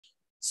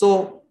So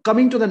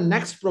coming to the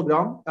next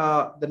program,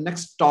 the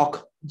next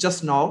talk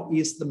just now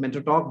is the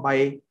mentor talk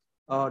by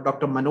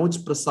Dr.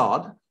 Manoj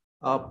Prasad.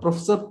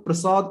 Professor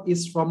Prasad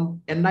is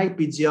from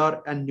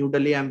NIPGR and New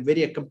Delhi. I'm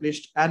very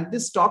accomplished. And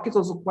this talk is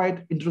also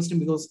quite interesting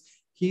because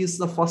he is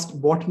the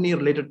first botany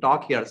related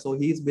talk here. So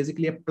he is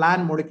basically a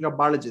plant molecular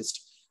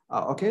biologist.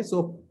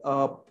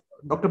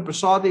 Dr.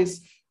 Prasad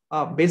is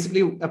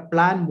basically a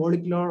plant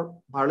molecular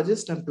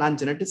biologist and plant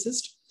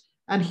geneticist.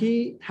 And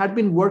he had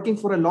been working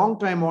for a long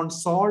time on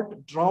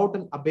salt, drought,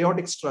 and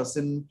abiotic stress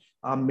in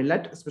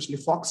millet, especially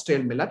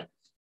foxtail millet.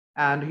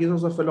 And he's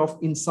also a fellow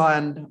of INSA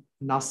and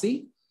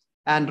NASI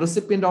and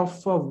recipient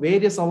of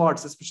various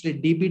awards, especially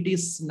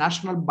DBT's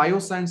National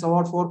Bioscience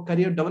Award for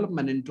Career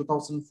Development in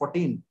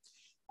 2014.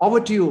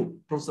 Over to you,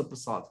 Professor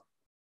Prasad.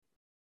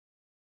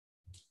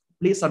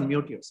 Please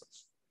unmute yourself.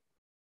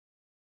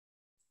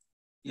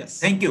 Yes,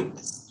 thank you.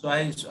 So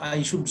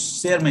I should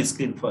share my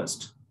screen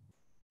first.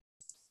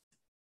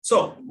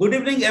 So, good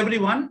evening,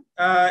 everyone.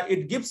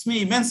 It gives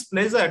me immense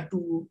pleasure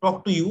to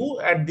talk to you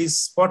at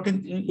this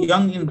 14th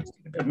Young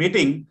Investigator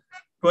Meeting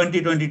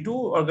 2022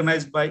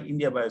 organized by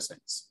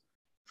IndiaBioscience.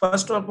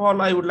 First of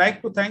all, I would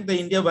like to thank the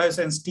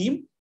IndiaBioscience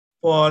team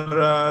for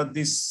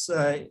this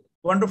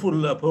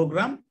wonderful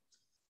program.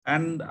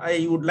 And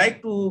I would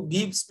like to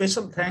give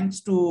special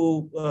thanks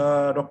to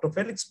Dr.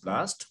 Felix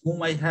Blast,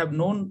 whom I have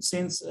known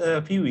since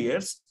a few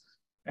years.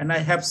 And I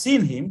have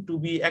seen him to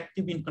be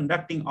active in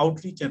conducting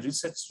outreach and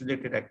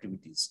research-related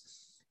activities.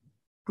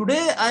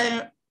 Today,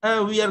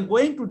 we are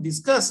going to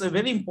discuss a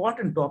very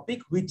important topic,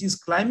 which is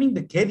climbing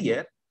the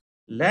career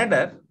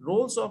ladder,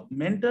 roles of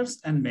mentors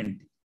and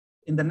mentees.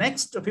 In the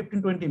next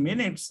 15-20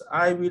 minutes,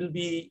 I will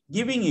be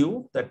giving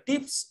you the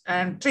tips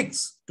and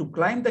tricks to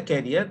climb the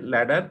career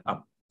ladder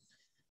up.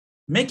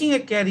 Making a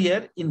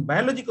career in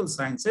biological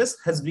sciences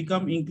has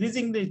become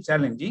increasingly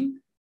challenging,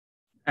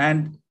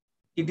 and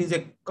it is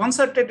a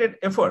concerted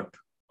effort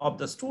of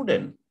the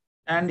student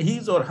and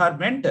his or her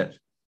mentor.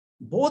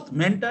 Both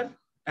mentor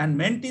and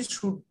mentee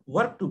should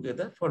work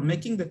together for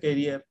making the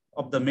career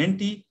of the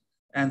mentee,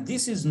 and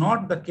this is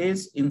not the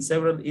case in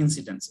several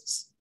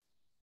incidences.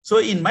 So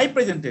in my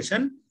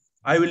presentation,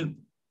 I will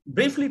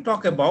briefly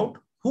talk about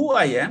who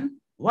I am,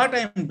 what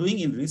I am doing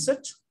in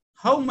research,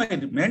 how my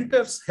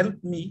mentors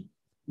help me,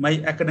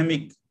 my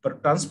academic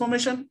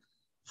transformation,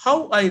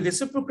 how I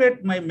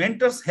reciprocate my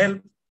mentors'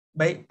 help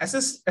by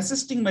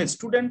assisting my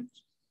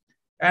students,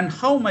 and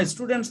how my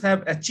students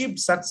have achieved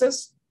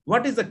success,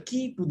 what is the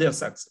key to their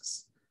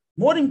success.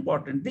 More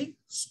importantly,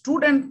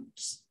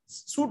 students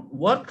should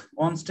work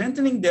on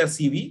strengthening their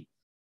CV,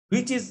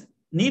 which is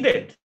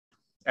needed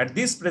at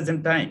this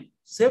present time.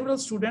 Several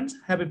students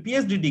have a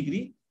PhD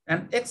degree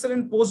and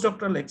excellent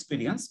postdoctoral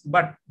experience,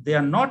 but they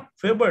are not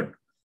favored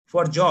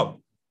for job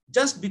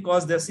just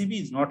because their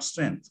CV is not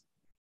strength.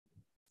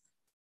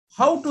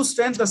 How to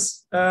strengthen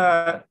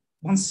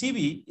on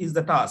CV is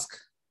the task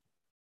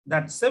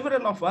that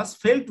several of us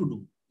fail to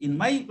do. In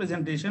my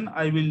presentation,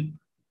 I will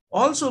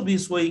also be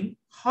showing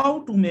how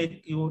to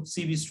make your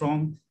CV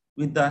strong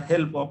with the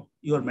help of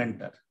your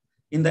mentor.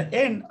 In the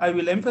end, I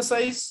will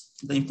emphasize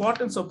the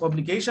importance of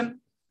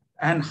publication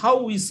and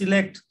how we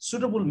select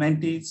suitable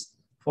mentees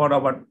for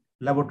our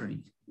laboratory.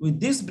 With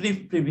this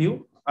brief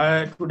preview,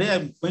 today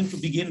I'm going to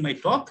begin my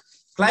talk,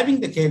 Climbing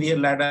the Career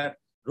Ladder,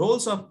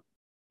 Roles of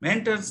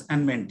Mentors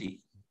and Mentee.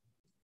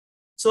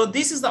 So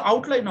this is the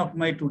outline of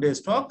my today's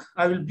talk.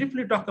 I will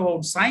briefly talk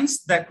about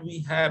science that we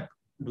have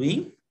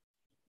doing.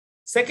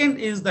 Second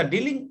is the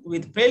dealing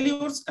with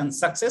failures and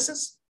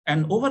successes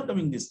and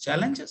overcoming these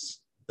challenges.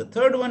 The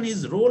third one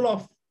is role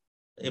of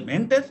a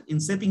mentor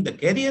in shaping the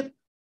career.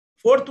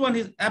 Fourth one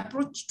is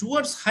approach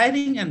towards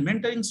hiring and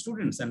mentoring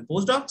students and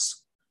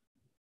postdocs.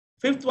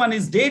 Fifth one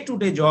is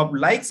day-to-day job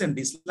likes and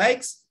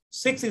dislikes.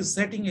 Sixth is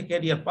setting a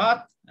career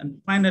path. And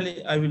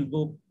finally, I will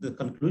go to the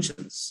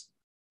conclusions.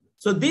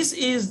 So this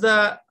is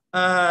the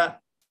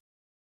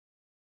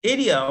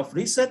area of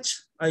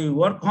research I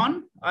work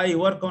on. I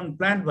work on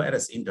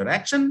plant-virus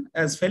interaction,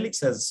 as Felix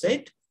has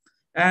said,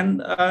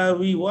 and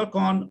we work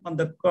on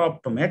the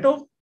crop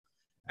tomato.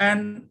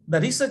 And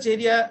the research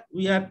area,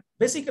 we are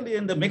basically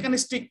in the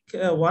mechanistic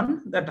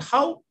one, that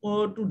how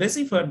to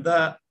decipher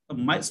the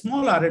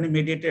small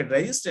RNA-mediated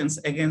resistance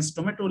against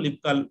tomato leaf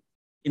curl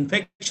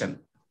infection.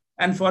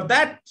 And for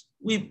that,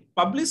 we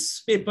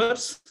publish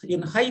papers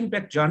in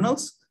high-impact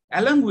journals.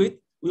 Along with,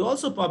 we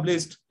also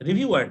published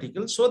review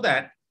articles so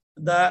that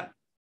the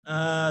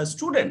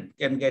student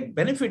can get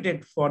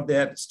benefited for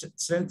their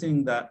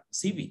strengthening the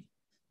CV.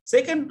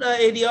 Second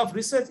area of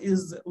research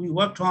is we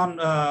worked on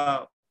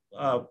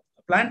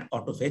plant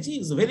autophagy.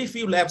 It's very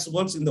few labs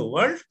works in the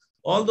world,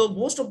 although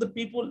most of the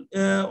people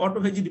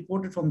autophagy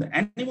reported from the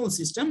animal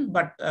system,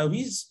 but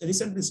we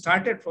recently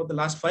started for the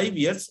last 5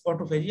 years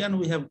autophagy, and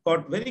we have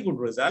got very good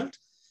result.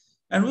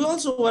 And we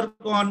also work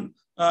on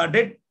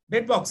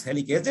dead box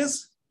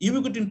helicases,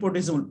 ubiquitin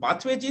proteasomal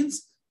pathway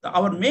genes.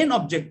 Our main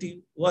objective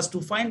was to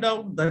find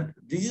out the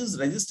disease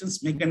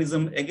resistance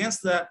mechanism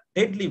against the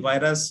deadly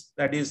virus,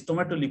 that is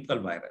tomato leaf curl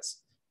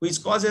virus,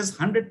 which causes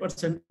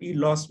 100% yield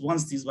loss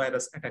once this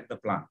virus attack the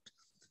plant.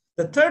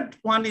 The third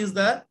one is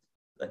the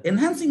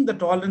enhancing the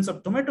tolerance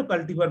of tomato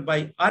cultivar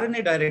by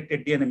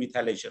RNA-directed DNA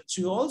methylation.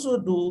 So you also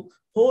do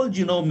whole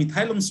genome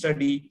methylome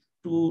study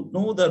to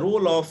know the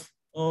role of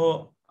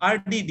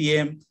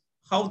RDDM,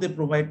 how they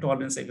provide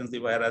tolerance against the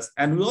virus.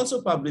 And we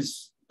also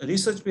publish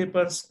research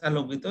papers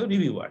along with the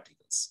review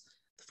articles.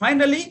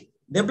 Finally,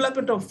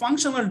 development of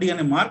functional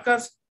DNA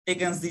markers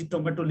against the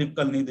tomato leaf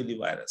curl needle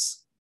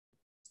virus.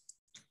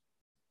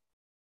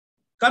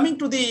 Coming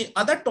to the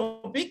other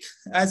topic,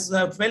 as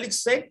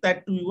Felix said,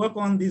 that we work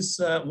on this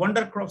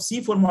wonder crop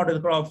C4 model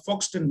crop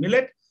foxtail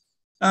millet,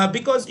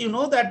 because you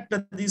know that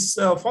this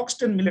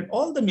foxtail millet,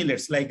 all the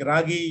millets like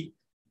ragi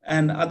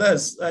and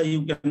others,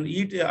 you can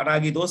eat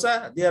ragi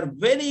dosa, they are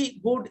very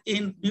good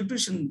in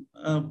nutrition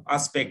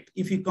aspect.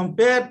 If you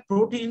compare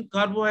protein,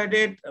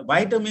 carbohydrate,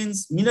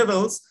 vitamins,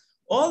 minerals,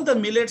 all the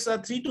millets are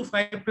 3 to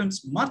 5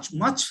 times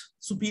much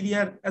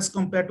superior as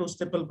compared to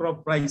staple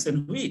crop rice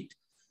and wheat.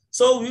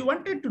 So we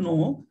wanted to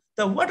know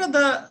what are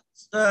the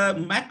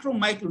macro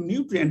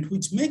micronutrient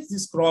which makes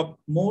this crop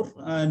more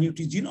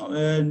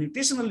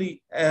nutritionally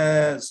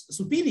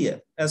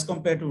superior as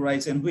compared to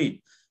rice and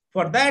wheat.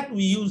 For that,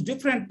 we use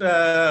different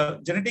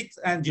genetics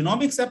and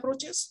genomics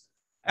approaches.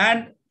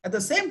 And at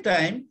the same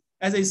time,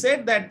 as I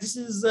said, that this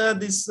is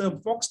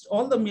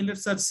all the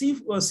millets are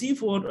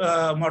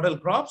C4 model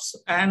crops,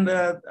 and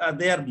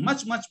they are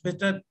much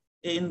better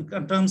in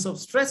terms of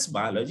stress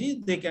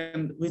biology. They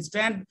can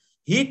withstand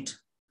heat,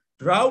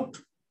 drought,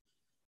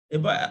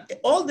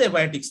 all the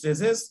abiotic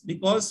stresses,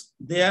 because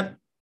their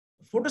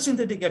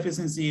photosynthetic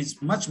efficiency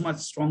is much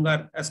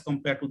stronger as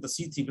compared to the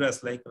C3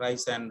 grass like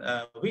rice and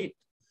wheat.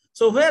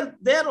 So where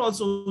there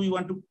also we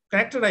want to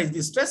characterize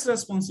the stress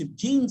responsive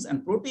genes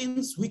and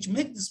proteins which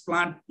make this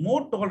plant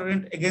more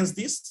tolerant against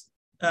these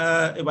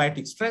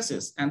abiotic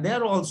stresses. And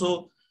there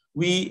also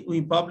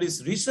we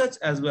publish research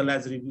as well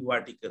as review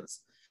articles.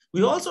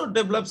 We also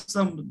developed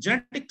some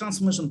genetic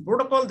transformation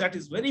protocol that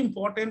is very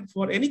important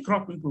for any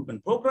crop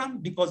improvement program,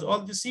 because all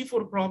the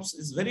C4 crops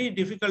is very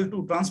difficult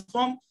to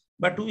transform,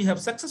 but we have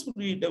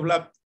successfully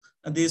developed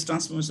this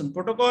transformation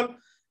protocol.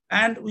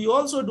 And we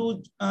also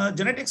do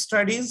genetic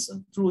studies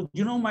through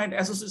genome-wide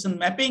association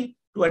mapping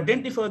to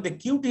identify the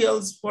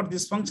QTLs for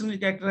this functional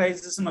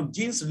characterization of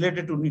genes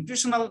related to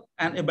nutritional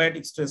and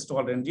abiotic stress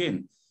tolerant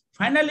gene.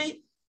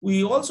 Finally,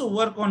 we also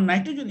work on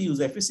nitrogen use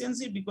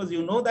efficiency, because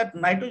you know that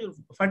nitrogen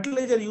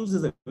fertilizer use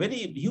is a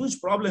very huge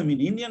problem in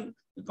Indian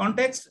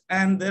context,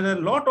 and there are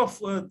a lot of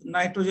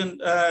nitrogen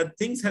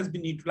things has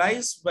been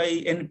utilized by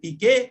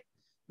NPK,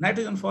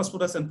 nitrogen,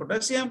 phosphorus, and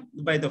potassium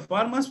by the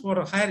farmers for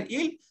a higher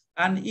yield,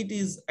 and it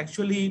is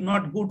actually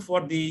not good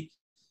for the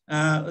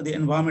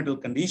environmental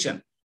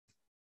condition.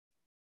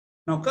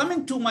 Now,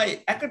 coming to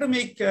my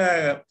academic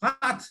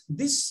path,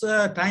 this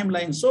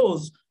timeline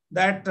shows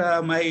that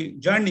my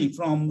journey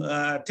from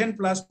 10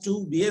 plus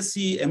to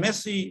BSc,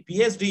 MSc,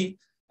 PhD,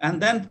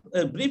 and then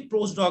a brief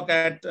postdoc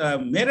at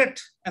Merit,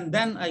 and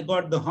then I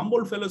got the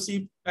Humboldt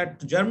Fellowship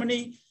at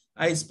Germany.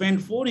 I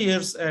spent 4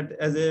 years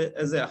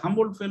as a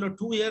Humboldt Fellow,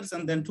 2 years,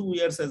 and then 2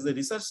 years as a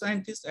research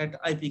scientist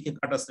at IPK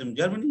Katastem,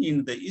 Germany,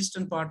 in the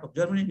eastern part of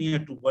Germany, near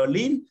to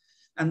Berlin.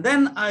 And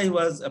then I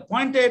was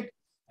appointed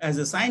as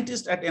a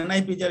scientist at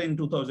NIPJ in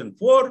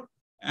 2004.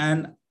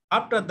 And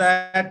after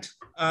that,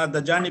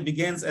 the journey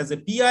begins as a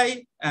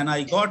PI, and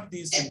I got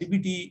these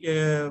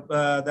DBT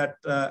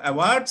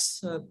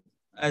awards,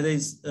 as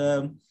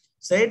I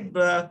said,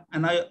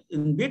 and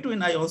in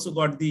between, I also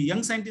got the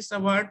Young Scientist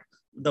Award,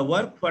 the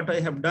work what I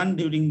have done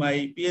during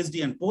my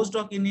PhD and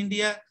postdoc in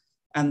India,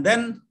 and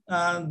then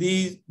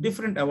the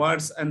different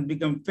awards, and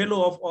become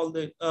fellow of all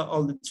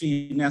the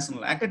 3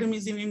 national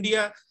academies in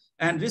India.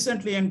 And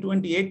recently in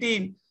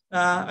 2018,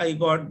 I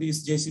got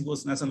this J.C.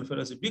 Bose National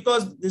Fellowship,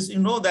 because this, you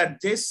know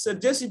that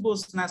J.C.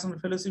 Bose National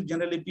Fellowship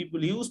generally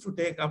people used to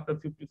take after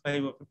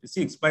 55 or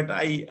 56, but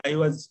I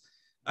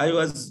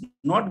was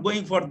not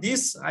going for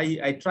this.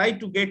 I tried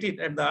to get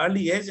it at the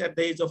early age, at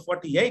the age of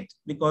 48,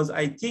 because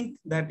I think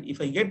that if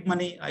I get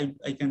money,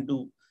 I can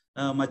do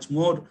much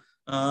more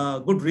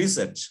good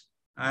research.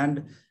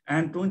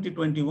 And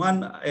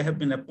 2021, I have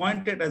been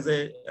appointed as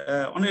a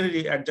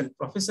honorary adjunct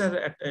professor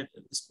at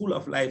School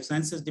of Life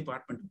Sciences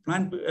Department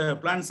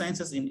of Plant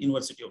Sciences in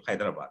University of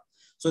Hyderabad.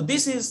 So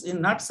this is in a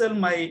nutshell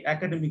my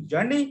academic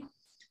journey.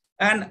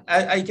 And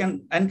I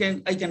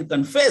can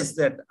confess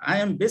that I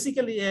am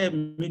basically a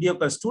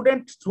mediocre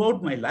student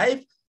throughout my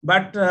life,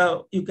 but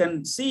you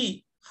can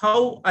see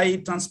how I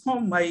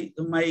transform my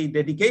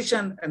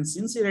dedication and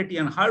sincerity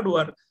and hard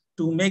work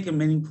to make a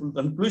meaningful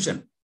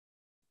conclusion.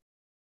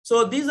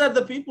 So these are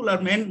the people who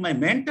are my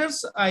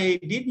mentors. I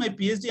did my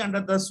PhD under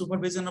the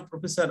supervision of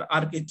Professor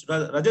R.K.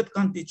 Rajat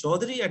Kanti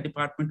Chaudhary at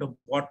Department of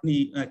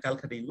Botany,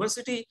 Calcutta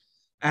University,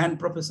 and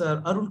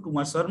Professor Arun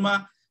Kumar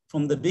Sharma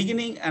from the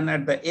beginning and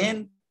at the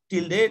end.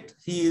 Till date,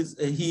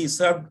 he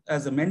served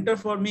as a mentor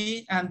for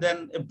me. And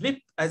then a brief,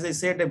 as I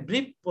said, a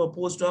brief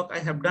postdoc I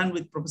have done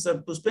with Professor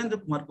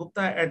Pushpendra Kumar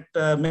Gupta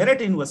at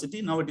Merit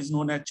University. Now it is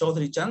known as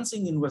Chaudhary Chan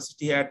Singh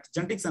University at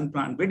Genetics and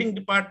Plant Breeding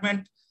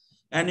Department.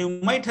 And you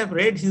might have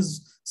read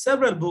his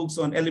several books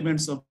on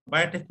elements of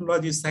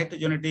biotechnology,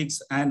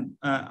 cytogenetics,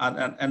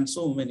 and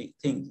so many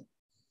things.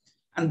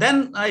 And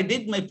then I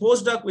did my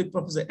postdoc with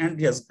Professor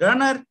Andreas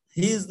Gerner.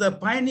 He is the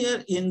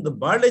pioneer in the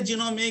bird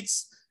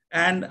genomics.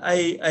 And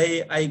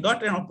I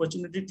got an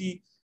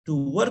opportunity to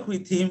work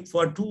with him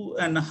for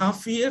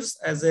 2.5 years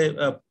as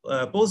a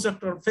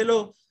postdoctoral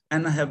fellow.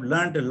 And I have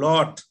learned a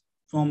lot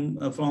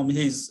from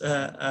his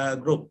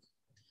group.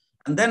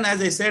 And then, as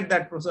I said,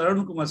 that Professor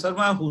Arun Kumar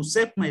Sharma, who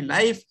saved my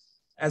life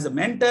as a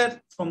mentor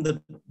from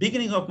the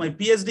beginning of my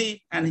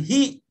PhD. And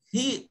he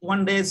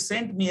one day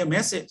sent me a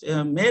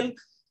mail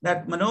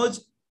that, Manoj,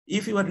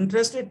 if you are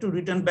interested to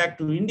return back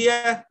to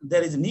India,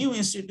 there is a new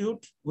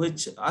institute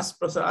which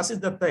Professor Ashish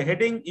Datta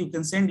heading. You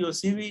can send your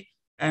CV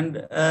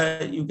and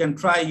you can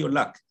try your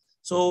luck.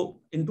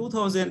 So in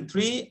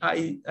 2003,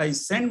 I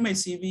sent my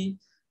CV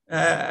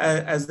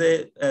as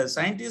a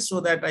scientist so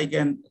that I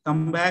can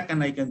come back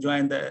and I can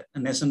join the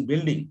nation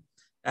building.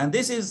 And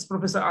this is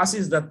Professor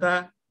Ashish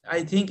Datta.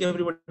 I think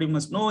everybody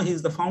must know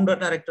he's the founder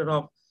director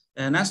of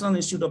National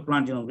Institute of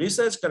Plant Genome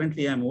Research.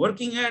 Currently, I'm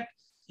working at.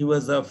 He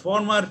was a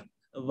former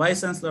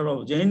Vice Chancellor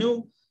of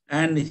JNU,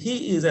 and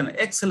he is an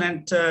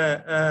excellent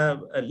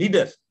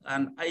leader.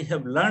 And I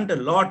have learned a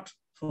lot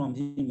from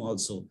him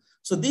also.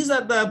 So these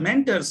are the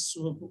mentors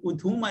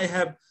with whom I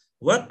have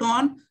worked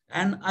on,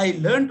 and I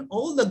learned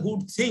all the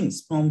good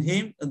things from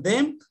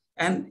them,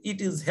 and it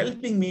is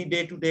helping me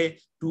day to day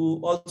to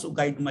also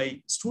guide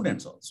my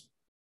students also.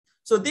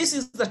 So this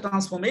is the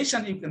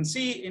transformation you can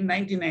see in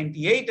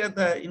 1998 at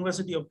the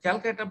University of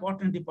Calcutta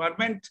Botany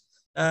Department.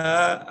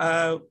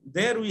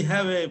 There we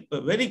have a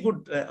very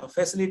good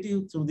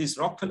facility through this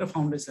Rockefeller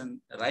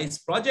Foundation RISE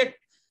project.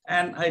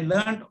 And I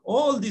learned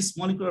all these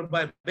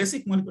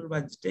basic molecular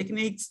biology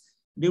techniques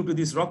due to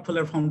this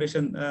Rockefeller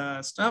Foundation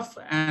stuff,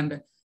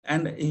 and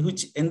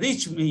which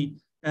enriched me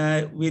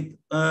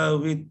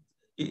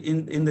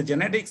in the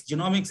genetics,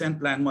 genomics, and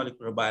plant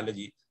molecular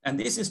biology. And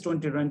this is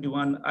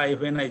 2021,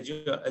 when I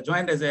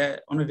joined as an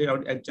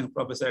honorary adjunct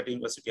professor at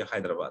University of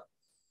Hyderabad.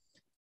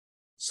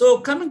 So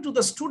coming to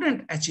the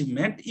student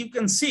achievement, you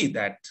can see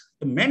that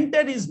the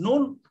mentor is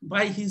known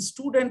by his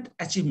student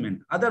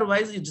achievement.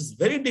 Otherwise, it is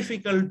very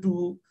difficult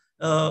to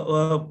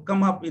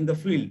come up in the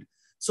field.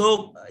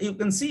 So you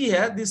can see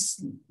here,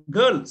 this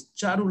girl,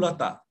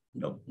 Charulata,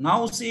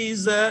 now she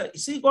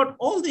got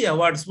all the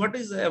awards, what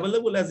is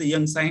available as a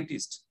young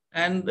scientist.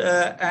 And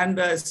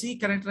she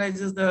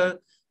characterizes the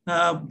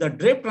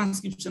DRAPE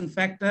transcription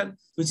factor,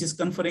 which is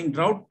conferring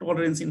drought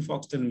tolerance in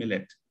foxtail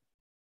millet.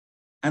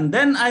 And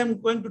then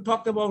I'm going to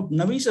talk about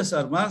Navisha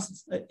Sharma.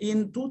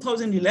 In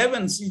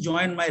 2011, she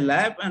joined my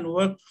lab and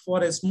worked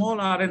for a small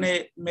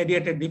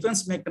RNA-mediated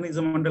defense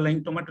mechanism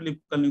underlying tomato leaf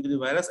nuclear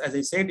virus, as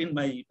I said in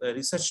my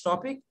research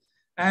topic.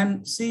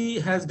 And she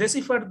has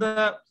deciphered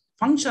the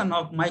function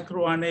of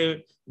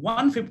microRNA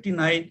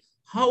 159,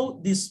 how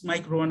this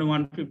microRNA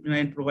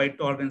 159 provide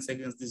tolerance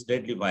against this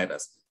deadly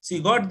virus. She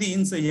got the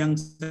INSA Young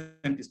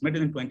Scientist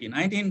Medal in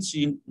 2019.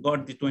 She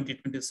got the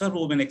 2020 Sir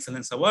Women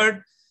Excellence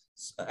Award.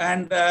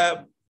 And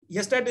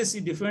yesterday, she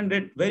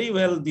defended very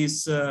well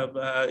this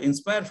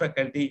Inspire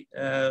Faculty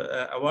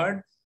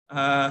Award.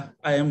 I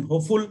am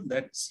hopeful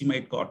that she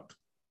might got.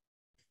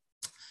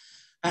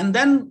 And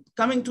then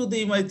coming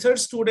to my third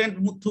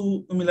student,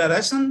 Muthu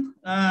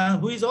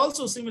Milarasan, who is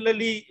also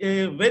similarly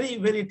a very,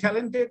 very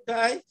talented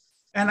guy.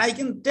 And I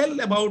can tell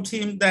about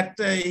him that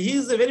he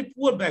is a very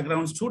poor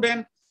background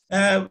student.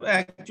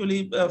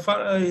 Actually,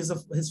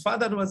 his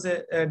father was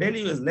a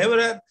daily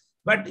laborer.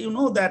 But you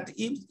know that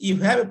if you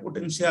have a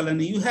potential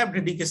and you have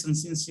dedication,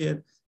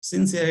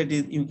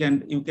 sincerity, you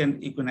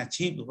can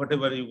achieve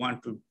whatever you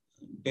want to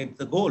get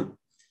the goal.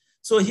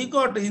 So he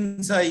got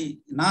INSA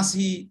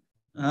Nasi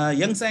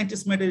Young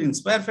Scientist Medal,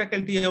 Inspire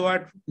Faculty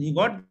Award. He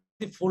got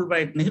the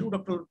Fulbright Nehru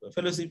Doctoral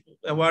Fellowship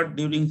Award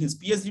during his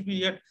PhD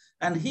period,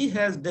 and he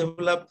has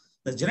developed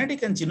the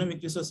genetic and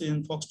genomic resources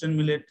in foxtail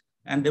millet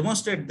and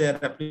demonstrated their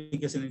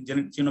application in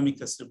genomic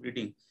cluster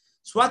breeding.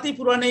 Swati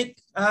Puranik,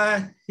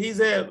 she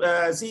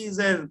is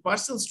a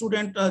partial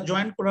student,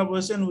 joint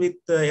collaboration with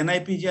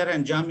NIPGR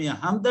and Jamia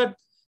Hamdard.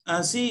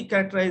 She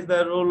characterized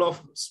the role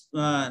of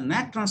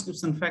NAC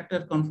transcription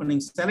factor conferring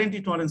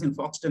salinity tolerance in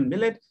foxtail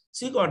millet.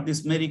 She got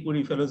this Marie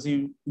Curie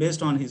Fellowship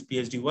based on his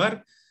PhD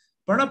work.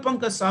 Pranab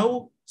Pankaj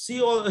Sahu,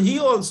 he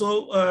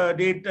also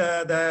did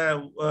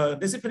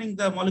deciphering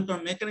the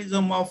molecular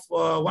mechanism of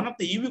one of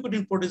the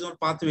ubiquitin proteasome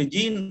pathway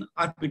gene,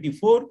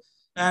 RPT4,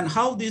 and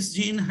how this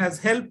gene has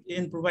helped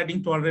in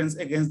providing tolerance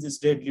against this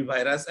deadly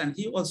virus. And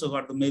he also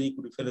got the Marie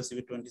Curie Fellowship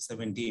in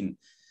 2017.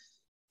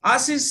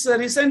 Ashish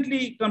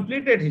recently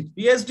completed his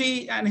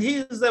PhD, and he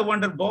is a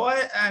wonder boy,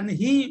 and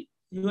he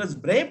was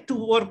brave to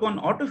work on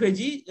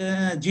autophagy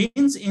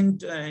genes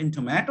in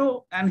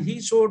tomato, and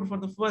he showed for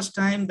the first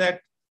time that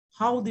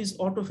how this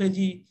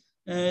autophagy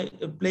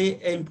play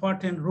an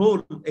important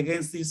role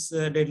against this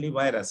deadly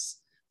virus.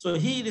 So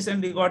he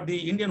recently got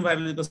the Indian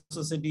Virological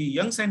Society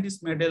Young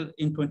Scientist Medal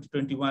in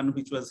 2021,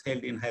 which was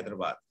held in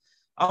Hyderabad.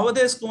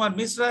 Avades Kumar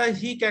Mishra,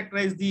 he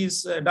characterized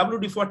these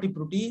WD40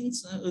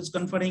 proteins, is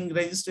conferring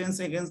resistance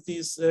against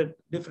these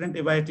different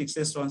abiotic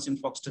testosterone in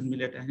foxtail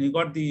millet, and he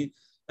got the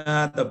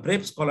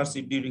Brave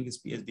Scholarship during his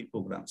PhD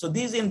program. So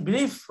these in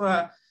brief,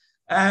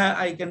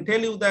 I can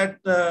tell you that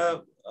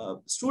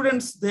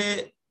students,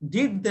 they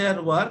did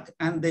their work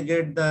and they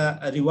get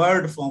the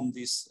reward from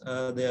this,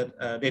 their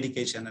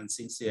dedication and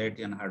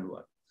sincerity and hard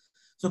work.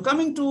 So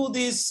coming to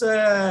this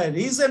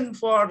reason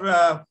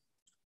for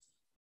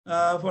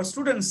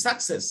student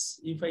success,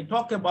 if I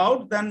talk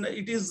about, then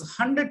it is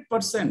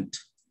 100%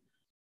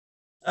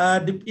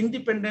 the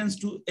independence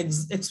to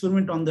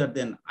experiment on their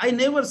then. I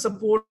never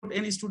support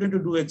any student to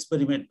do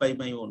experiment by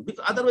my own,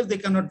 because otherwise they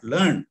cannot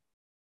learn.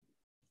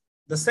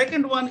 The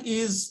second one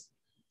is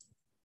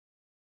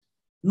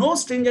no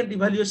stringent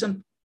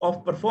evaluation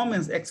of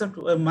performance except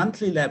a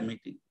monthly lab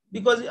meeting,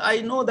 because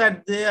I know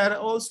that they are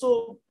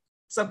also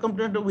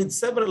circumvented with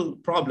several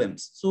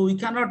problems. So we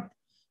cannot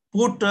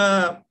put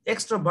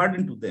extra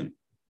burden to them.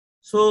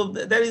 So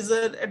there is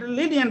a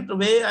lenient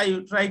way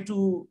I try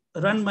to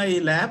run my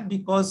lab,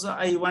 because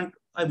I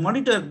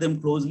monitor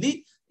them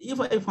closely.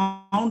 If I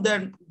found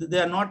that they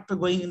are not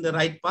going in the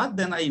right path,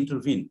 then I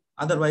intervene.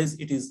 Otherwise,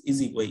 it is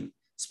easy going.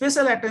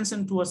 Special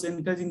attention towards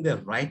encouraging their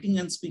writing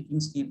and speaking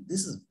skill.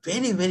 This is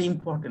very, very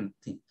important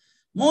thing.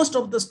 Most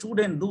of the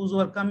students, those who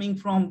are coming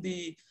from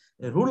the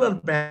rural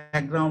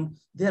background,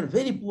 they are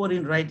very poor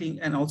in writing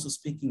and also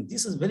speaking.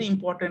 This is very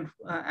important,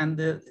 and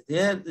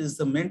there is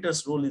the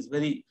mentor's role is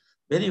very,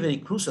 very, very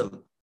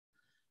crucial.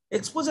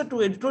 Exposure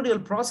to editorial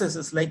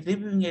processes like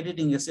reviewing,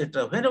 editing,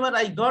 etc. Whenever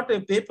I got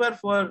a paper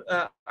for,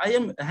 I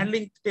am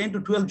handling 10 to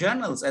 12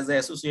 journals as an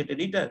associate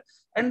editor,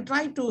 and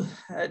try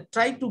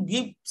to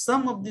give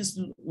some of this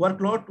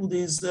workload to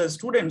these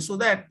students so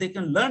that they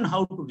can learn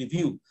how to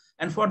review.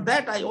 And for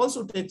that, I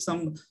also take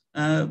some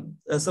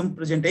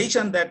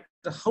presentation that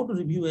how to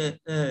review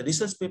a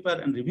research paper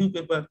and review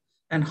paper,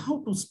 and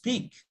how to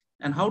speak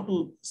and how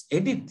to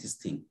edit this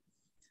thing.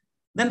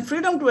 Then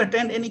freedom to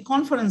attend any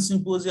conference,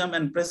 symposium,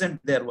 and present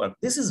their work.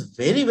 This is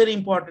very, very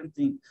important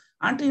thing.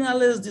 Until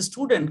unless the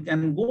student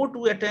can go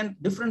to attend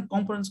different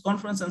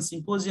conference and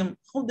symposium,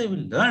 how they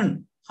will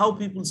learn how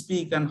people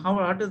speak and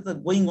what is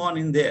going on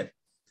in there.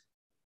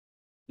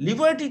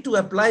 Liberty to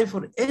apply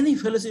for any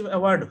fellowship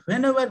award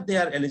whenever they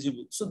are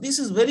eligible. So this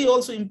is very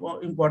also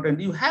important.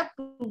 You have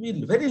to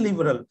be very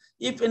liberal.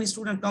 If any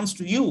student comes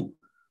to you,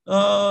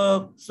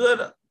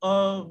 sir,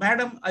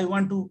 madam, I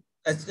want to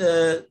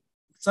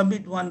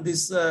submit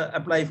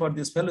apply for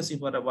this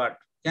fellowship or award.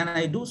 Can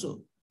I do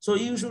so? So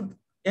you should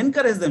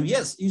encourage them.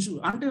 Yes, you should.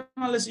 Until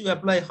unless you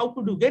apply, how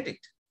could you get it?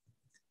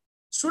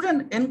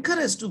 Student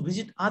encouraged to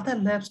visit other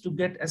labs to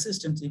get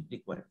assistance if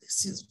required.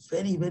 This is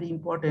very, very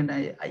important.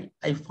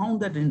 I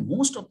found that in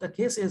most of the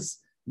cases,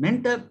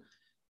 mentor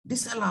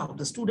disallow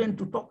the student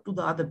to talk to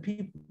the other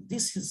people.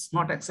 This is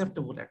not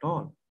acceptable at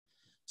all.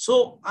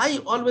 So I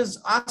always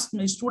ask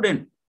my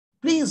student,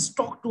 please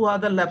talk to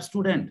other lab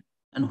student,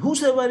 and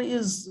whosoever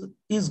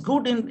is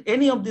good in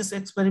any of this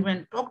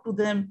experiment, talk to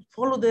them,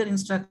 follow their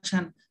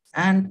instruction,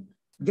 and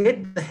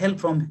get the help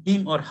from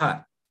him or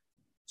her.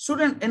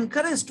 Student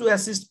encouraged to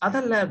assist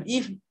other lab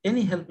if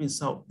any help is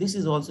sought. This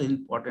is also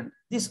important.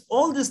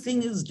 All this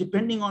thing is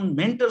depending on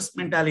mentor's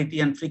mentality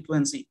and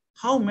frequency,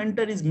 how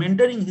mentor is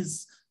mentoring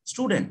his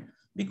student.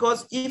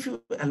 Because if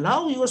you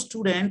allow your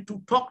student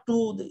to talk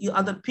to the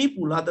other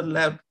people, other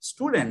lab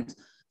students,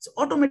 so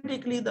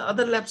automatically the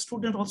other lab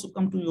student also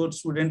come to your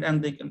student and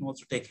they can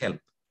also take help.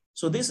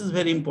 So this is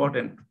very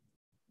important.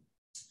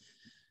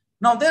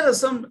 Now there are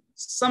some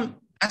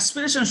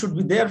aspiration should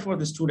be there for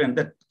the student,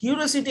 that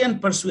curiosity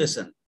and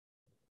persuasion,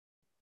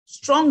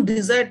 strong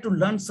desire to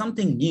learn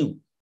something new,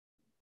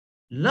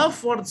 love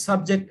for the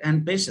subject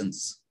and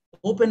patience,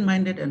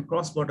 open-minded and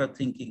cross-border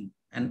thinking,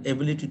 and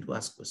ability to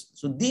ask questions.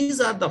 So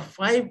these are the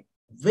 5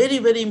 very,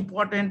 very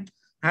important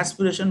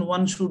aspiration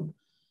one should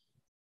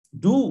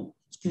do,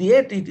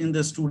 create it in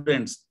the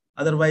students.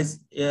 Otherwise,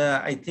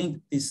 I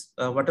think this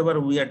whatever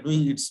we are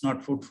doing, it's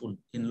not fruitful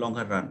in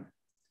longer run.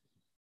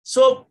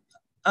 So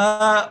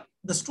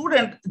the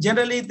student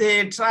generally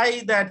they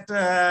try that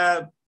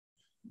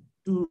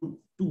to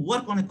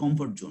work on a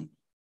comfort zone.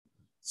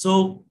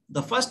 So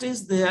the first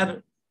is they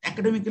are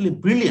academically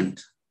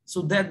brilliant,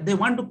 so that they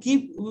want to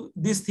keep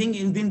this thing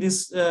within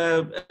this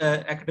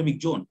academic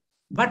zone.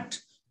 But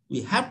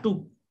we have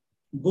to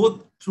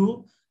go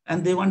through,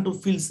 and they want to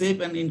feel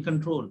safe and in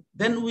control.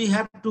 Then we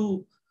have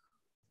to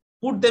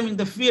put them in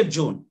the fear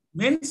zone,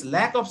 means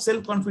lack of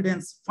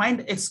self-confidence,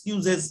 find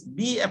excuses,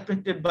 be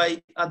affected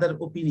by other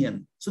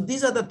opinion. So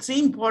these are the 3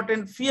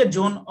 important fear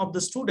zone of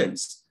the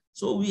students.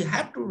 So we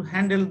have to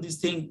handle this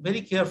thing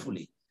very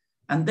carefully.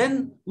 And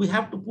then we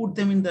have to put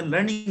them in the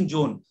learning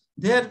zone.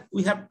 There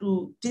we have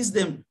to teach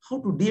them how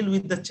to deal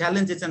with the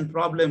challenges and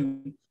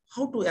problems,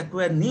 how to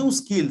acquire new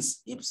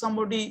skills. If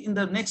somebody in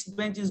the next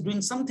bench is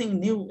doing something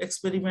new,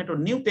 experiment or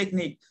new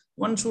technique,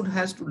 one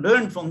has to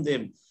learn from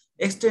them.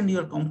 Extend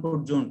your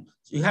comfort zone.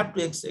 So you have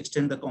to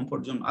extend the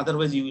comfort zone.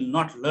 Otherwise you will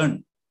not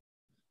learn.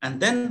 And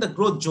then the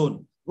growth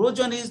zone. growth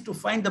journey is to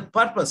find the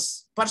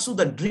purpose, pursue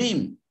the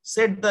dream,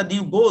 set the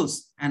new goals,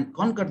 and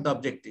conquer the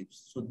objectives.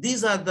 So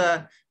these are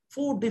the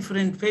 4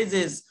 different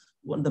phases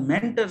when the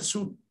mentor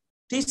should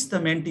teach the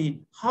mentee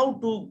how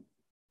to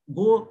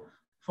go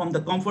from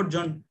the comfort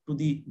zone to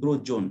the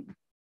growth zone.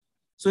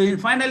 So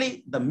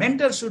finally, the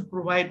mentor should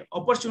provide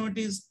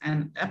opportunities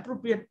and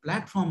appropriate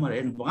platform or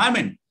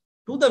environment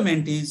to the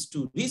mentees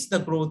to reach the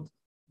growth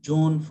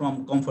zone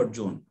from comfort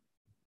zone.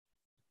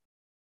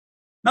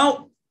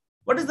 Now,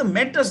 what is the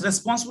mentor's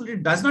responsibility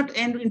does not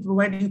end in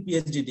providing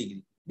PhD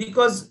degree.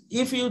 Because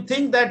if you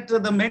think that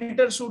the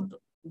mentor should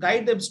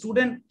guide the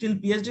student till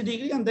PhD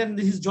degree and then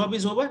his job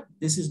is over,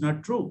 this is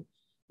not true.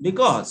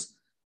 Because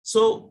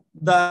so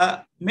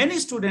the many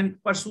students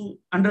pursue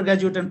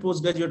undergraduate and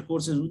postgraduate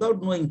courses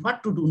without knowing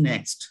what to do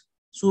next.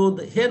 So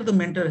here the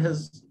mentor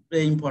has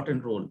an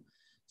important role.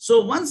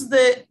 So once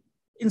they,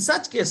 in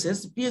such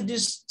cases, PhD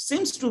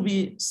seems to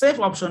be safe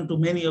option to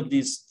many of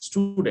these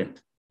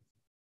students.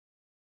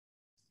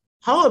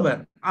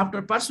 However, after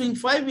pursuing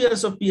 5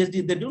 years of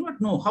PhD, they do not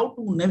know how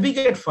to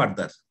navigate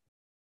further.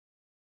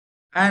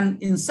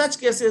 And in such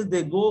cases,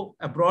 they go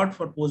abroad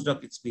for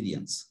postdoc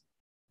experience.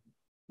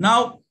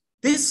 Now,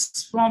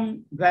 this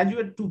from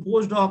graduate to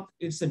postdoc,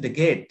 it's a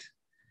decade.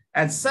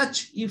 As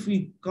such, if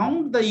we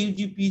count the UG,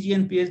 PG,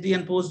 and PhD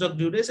and postdoc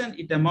duration,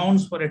 it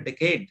amounts for a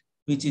decade,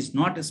 which is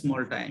not a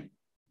small time.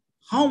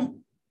 How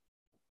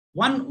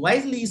one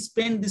wisely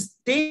spend this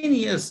 10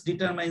 years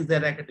determines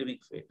their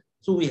academic fate.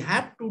 So we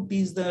have to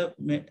teach the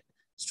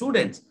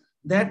students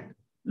that,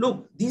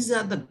 look, these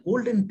are the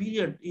golden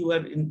period you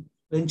are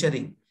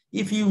venturing.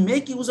 If you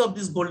make use of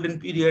this golden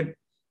period,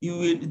 you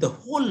will, the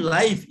whole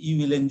life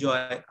you will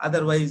enjoy,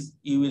 otherwise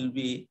you will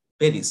be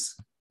perish.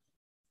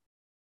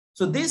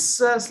 So this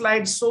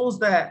slide shows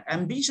the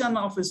ambition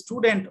of a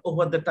student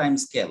over the time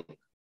scale.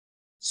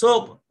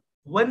 So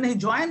when he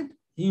joined,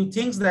 he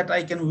thinks that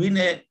I can win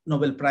a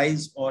Nobel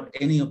Prize or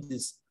any of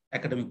these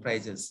academic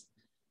prizes.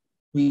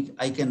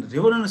 I can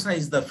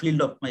revolutionize the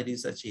field of my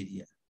research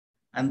area.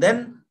 And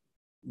then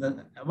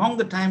among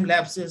the time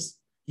lapses,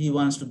 he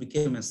wants to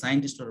become a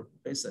scientist or a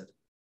professor.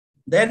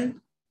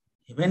 Then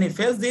when he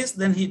fails this,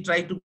 then he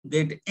tried to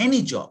get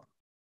any job.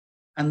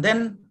 And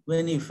then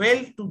when he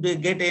failed to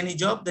get any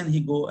job, then he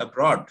go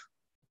abroad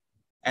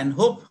and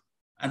hope.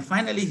 And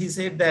finally, he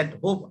said that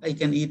hope I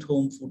can eat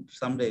home food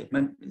someday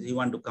when he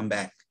want to come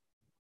back.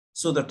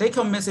 So the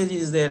take-home message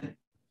is that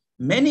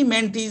many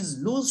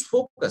mentees lose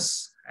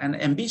focus and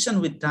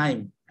ambition with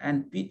time.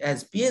 And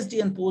as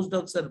PhD and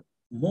postdocs are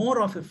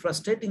more of a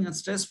frustrating and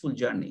stressful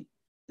journey.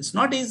 It's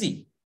not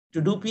easy to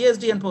do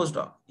PhD and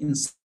postdoc. In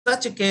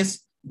such a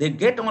case, they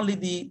get only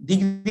the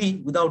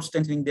degree without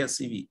strengthening their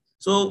CV.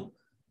 So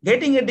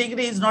getting a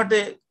degree is not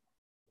a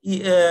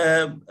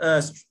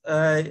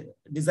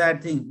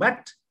desired thing,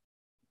 but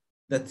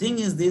the thing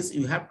is this,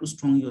 you have to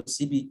strong your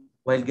CV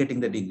while getting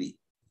the degree.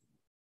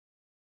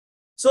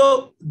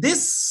 So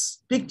this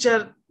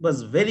picture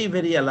was very,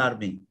 very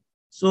alarming.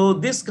 So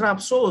this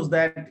graph shows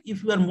that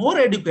if you are more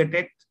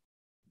educated,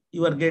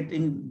 you are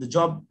getting the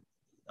job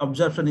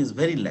absorption is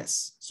very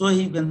less. So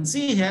you can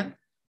see here,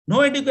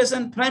 no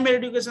education, primary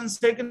education,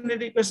 secondary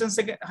education,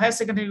 higher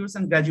secondary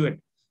education, graduate.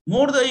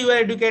 More the you are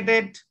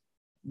educated,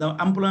 the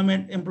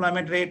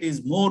employment rate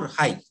is more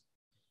high.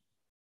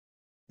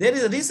 There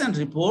is a recent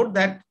report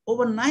that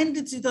over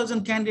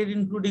 93,000 candidates,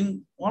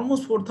 including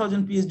almost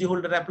 4,000 PhD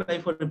holders, apply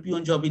for a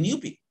peon job in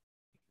UP.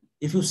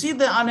 If you see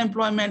the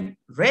unemployment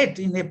rate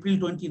in April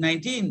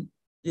 2019,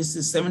 this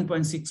is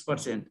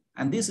 7.6%.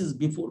 And this is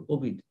before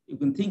COVID. You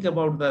can think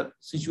about the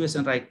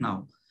situation right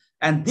now.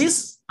 And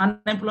this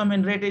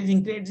unemployment rate is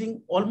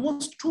increasing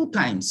almost 2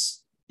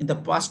 times in the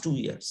past 2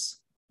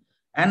 years.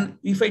 And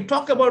if I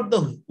talk about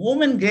the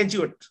women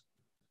graduate,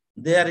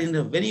 they are in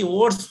a very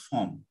worse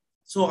form.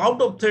 So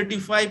out of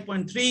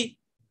 35.3,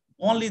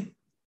 only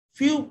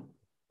few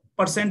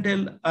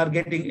percentile are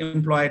getting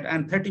employed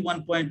and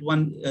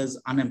 31.1 is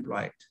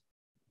unemployed.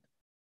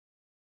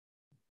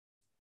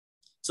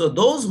 So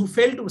those who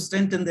fail to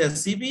strengthen their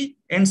CV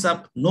ends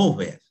up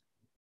nowhere.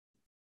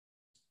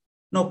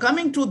 Now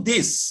coming to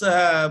this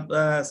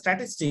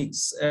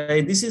statistics,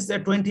 this is the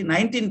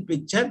 2019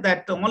 picture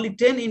that only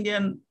 10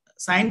 Indian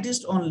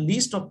scientists on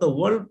list of the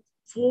world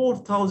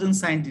 4,000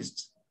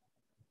 scientists.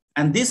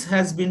 And this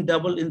has been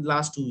doubled in the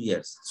last 2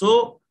 years.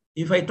 So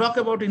if I talk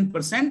about in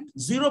percent,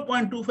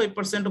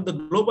 0.25% of the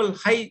global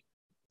high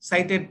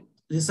cited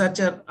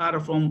researchers are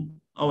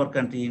from our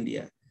country,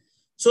 India.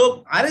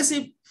 So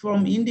RSE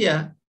from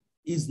India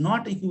is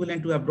not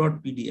equivalent to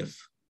abroad PDF.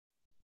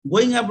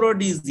 Going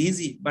abroad is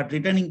easy, but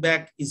returning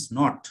back is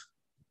not.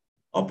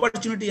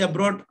 Opportunity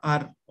abroad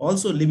are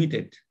also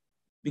limited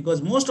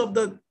because most of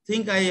the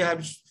thing I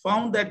have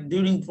found that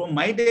during from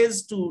my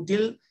days to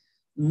till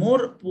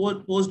more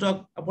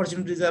postdoc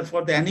opportunities are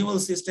for the annual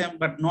system,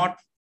 but not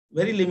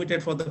very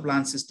limited for the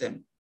plant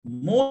system.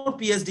 More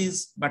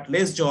PhDs, but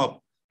less job.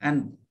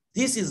 And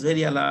this is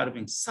very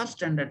alarming,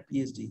 substandard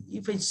PhD.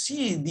 If I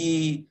see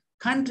the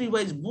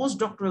country-wise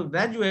postdoctoral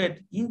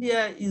graduate,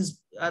 India is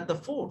at the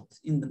 4th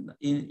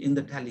in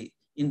the tally.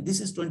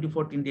 This is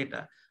 2014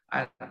 data.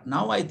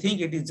 Now I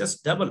think it is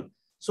just double.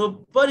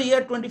 So per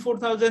year,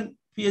 24,000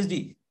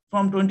 PhD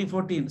from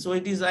 2014. So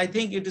it is, I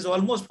think it is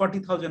almost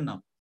 40,000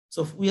 now.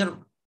 So we are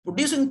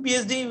producing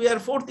PhD, we are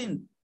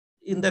 14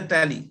 in the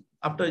tally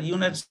after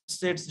United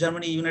States,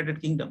 Germany,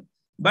 United Kingdom.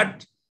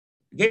 But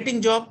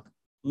getting job,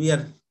 we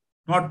are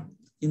not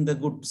in the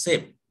good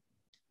shape.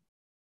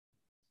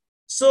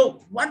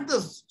 So what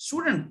does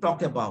student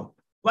talk about?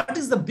 What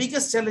is the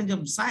biggest challenge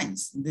of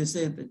science? They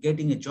say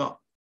getting a job.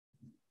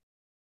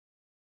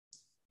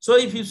 So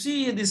if you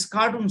see this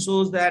cartoon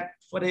shows that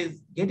for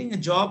getting a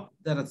job,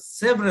 there are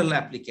several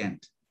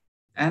applicants.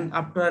 And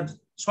after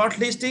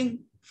shortlisting,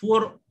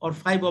 4 or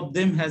 5 of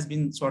them has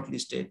been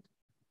shortlisted.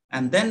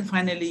 And then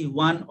finally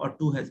 1 or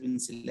 2 has been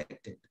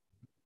selected.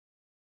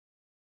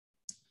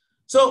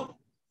 So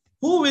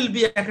who will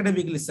be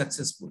academically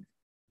successful?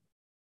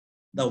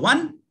 The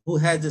one who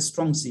has a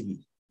strong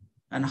CV.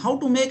 And how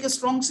to make a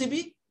strong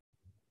CV?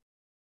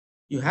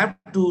 You have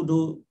to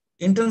do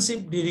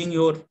internship during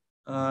your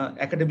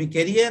academic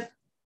career.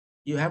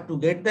 You have to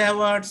get the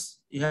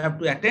awards. You have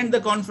to attend the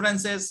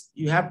conferences.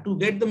 You have to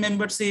get the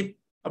membership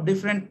of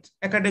different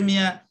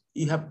academia.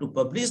 You have to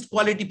publish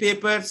quality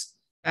papers.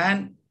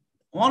 And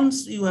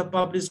once you have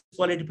published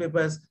quality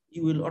papers,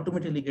 you will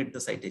automatically get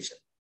the citation.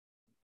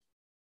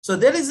 So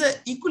there is an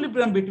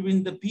equilibrium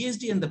between the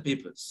PhD and the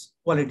papers,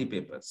 quality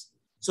papers.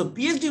 So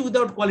PhD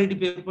without quality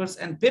papers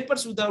and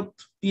papers without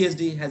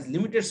PhD has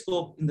limited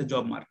scope in the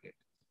job market.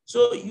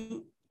 So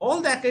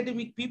all the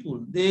academic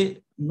people,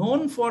 they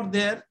known for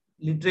their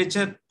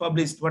literature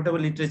published, whatever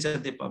literature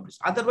they publish.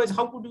 Otherwise,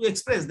 how could you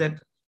express that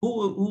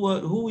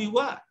who you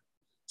are?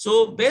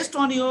 So based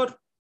on your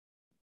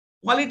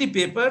quality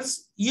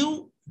papers,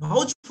 you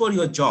vouch for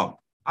your job.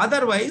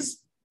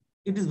 Otherwise,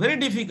 it is very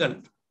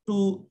difficult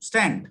to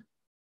stand.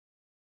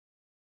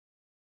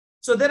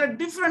 So there are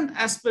different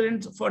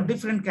aspirants for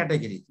different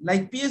categories.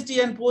 Like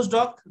PhD and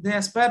postdoc, they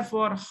aspire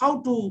for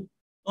how to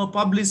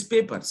publish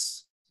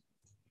papers.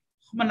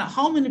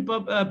 How many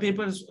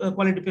papers,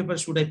 quality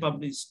papers should I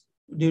publish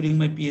during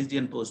my PhD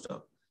and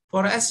postdoc?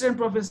 For assistant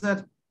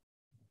professor,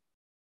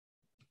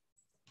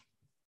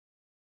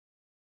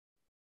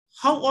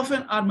 how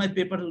often are my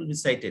papers will be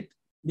cited?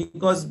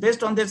 Because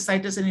based on that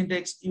citation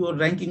index, your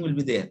ranking will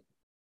be there.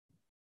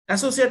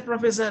 Associate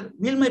professor,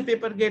 will my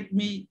paper get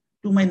me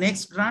to my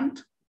next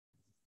grant?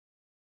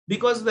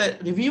 Because the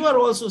reviewer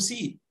also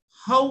see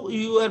how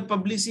you are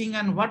publishing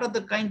and what are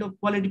the kind of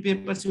quality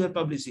papers you are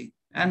publishing.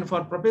 And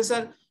for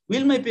professor,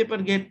 will my paper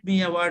get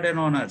me award and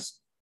honors?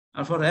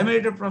 Or for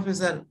emeritus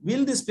professor,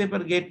 will this paper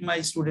get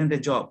my student a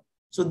job?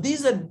 So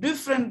these are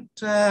different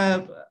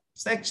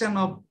section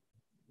of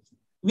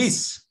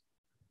wish.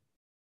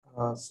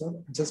 Sir,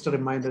 just a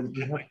reminder,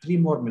 we have 3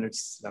 more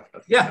minutes left.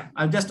 Yeah,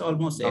 I've just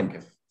almost ended.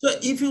 Okay. So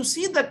if you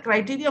see the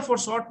criteria for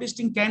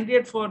shortlisting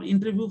candidate for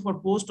interview for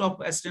post of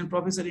assistant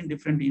professor in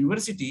different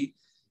university,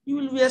 you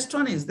will be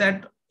astonished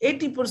that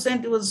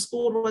 80% was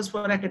score was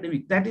for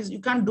academic. That is,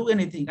 you can't do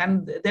anything.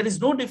 And there is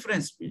no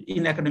difference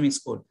in academic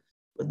score.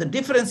 But the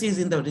difference is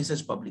in the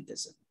research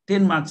publication.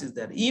 10 marks is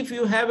there. If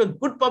you have a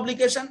good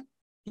publication,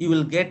 you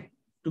will get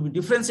to be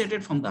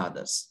differentiated from the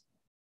others.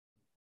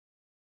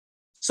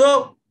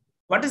 So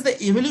what is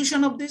the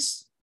evolution of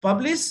this?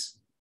 Publish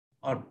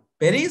or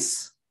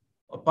perish,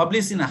 or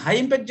publish in a high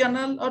impact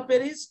journal or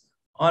perish,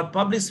 or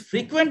publish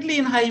frequently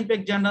in high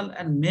impact journal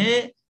and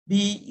maybe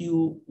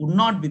you would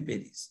not be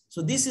perish.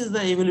 So this is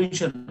the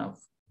evolution of.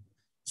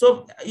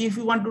 So if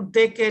you want to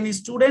take any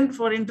student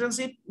for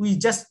internship, we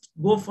just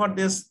go for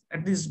this,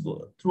 at least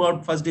go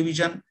throughout first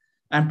division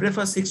and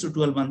prefer 6 to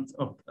 12 months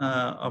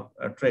of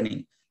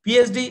training.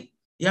 PhD,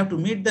 you have to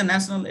meet the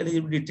national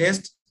eligibility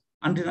test.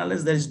 Until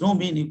unless there is no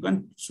mean,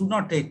 you should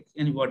not take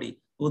anybody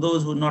who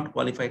those who are not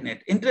qualified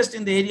net. Interest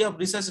in the area of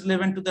research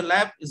relevant to the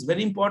lab is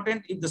very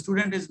important. If the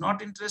student is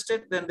not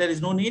interested, then there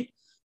is no need.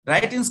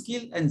 Writing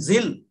skill and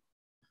zeal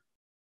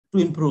to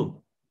improve.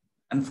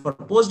 And for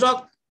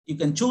postdoc, you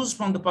can choose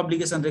from the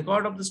publication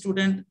record of the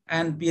student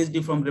and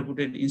PhD from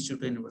reputed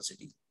institute or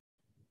university.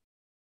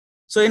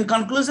 So in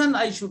conclusion,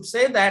 I should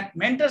say that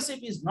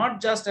mentorship is not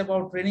just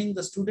about training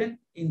the student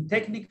in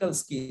technical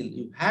skill.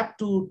 You have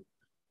to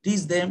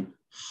teach them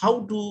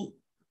how to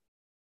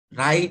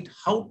write,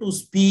 how to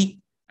speak,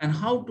 and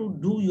how to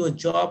do your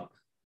job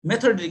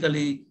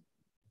methodically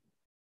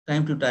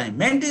time to time.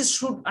 Mentees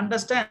should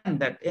understand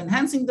that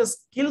enhancing the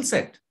skill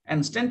set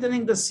and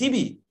strengthening the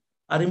CV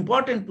are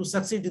important to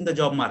succeed in the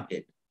job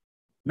market.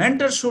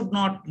 Mentors should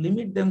not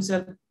limit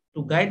themselves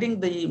to guiding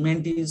the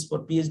mentees for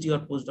PhD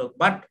or postdoc,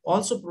 but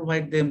also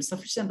provide them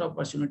sufficient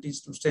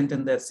opportunities to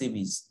strengthen their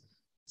CVs.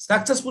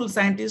 Successful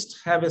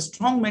scientists have a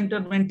strong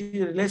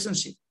mentor-mentee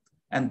relationship,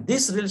 and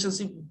this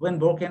relationship, when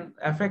broken,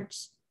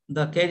 affects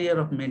the career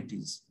of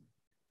mentees.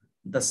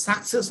 The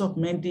success of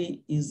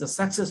mentee is the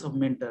success of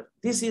mentor.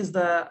 This is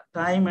the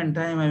time and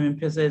time I'm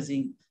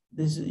emphasizing.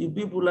 This, you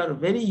people are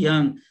very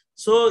young.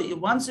 So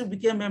once you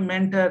become a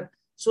mentor,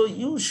 so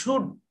you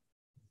should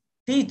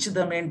teach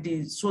the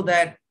mentees so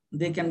that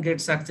they can get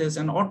success,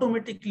 and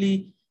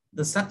automatically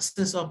the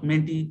success of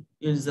mentee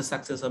is the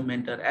success of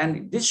mentor.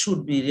 And this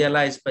should be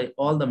realized by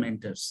all the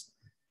mentors.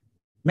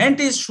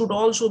 Mentees should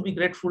also be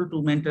grateful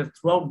to mentor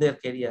throughout their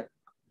career.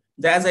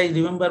 As I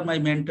remember my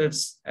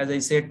mentors, as I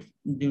said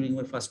during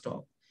my first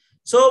talk.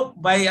 So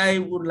I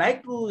would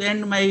like to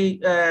end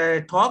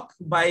my talk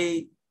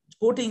by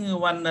quoting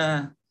one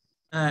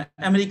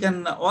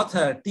American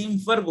author, Tim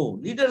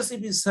Fergo: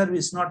 leadership is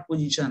service, not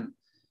position.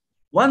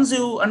 Once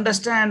you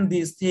understand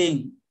this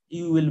thing,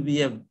 you will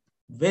be a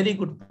very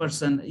good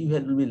person. You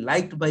will be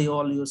liked by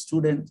all your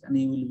students and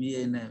you will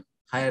be in a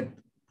higher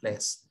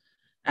place.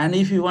 And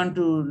if you want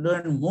to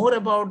learn more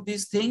about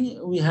this thing,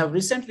 we have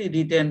recently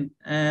written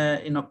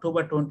in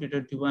October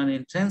 2021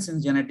 in Trends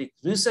in Genetics,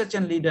 Research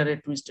and Leader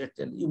at Twisted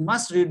Tail. You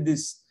must read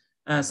this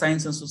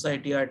Science and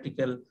Society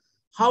article,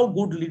 how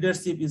good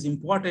leadership is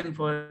important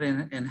for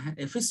an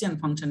efficient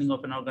functioning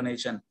of an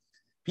organization.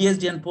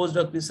 PhD and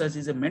postdoc research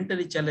is a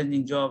mentally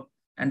challenging job,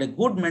 and a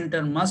good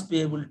mentor must be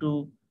able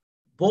to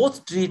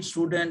both treat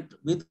student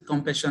with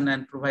compassion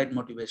and provide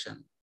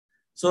motivation.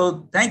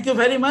 So thank you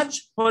very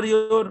much for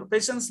your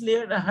patience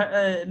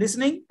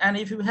listening. And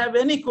if you have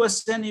any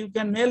question, you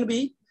can mail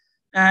me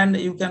and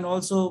you can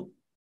also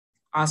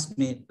ask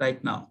me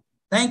right now.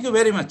 Thank you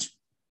very much.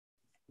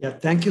 Yeah,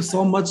 thank you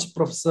so much,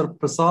 Professor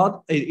Prasad.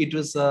 It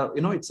was,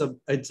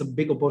 it's a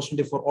big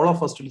opportunity for all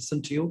of us to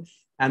listen to you.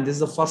 And this is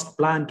the first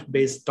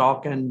plant-based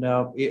talk. And,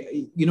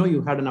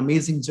 you had an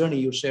amazing journey.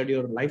 You shared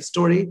your life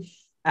story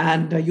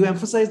and you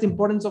emphasized the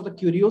importance of the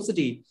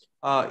curiosity,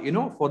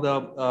 for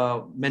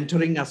the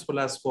mentoring as well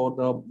as for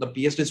the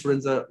PhD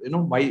students,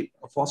 why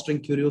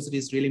fostering curiosity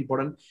is really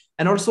important.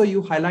 And also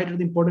you highlighted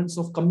the importance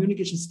of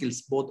communication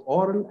skills, both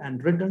oral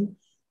and written,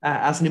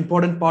 as an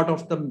important part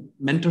of the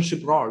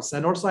mentorship roles.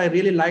 And also I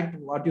really liked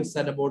what you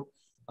said about,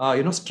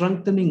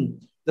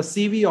 strengthening the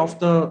CV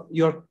of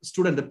your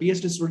student, the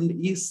PhD student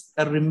is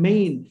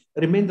remain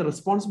the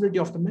responsibility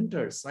of the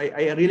mentors.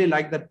 I really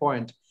like that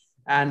point.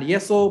 And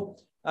yes, so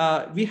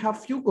we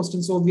have few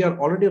questions. So we are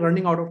already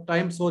running out of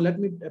time. So let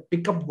me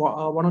pick up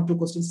one or two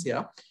questions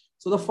here.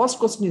 So the first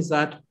question is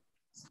that,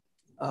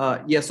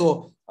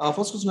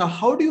 first question,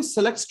 how do you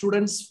select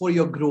students for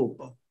your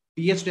group,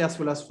 PhD as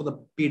well as for the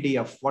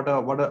PDF?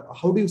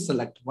 How do you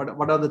select?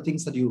 What are the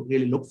things that you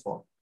really look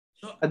for?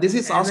 So, this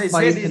is asked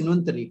by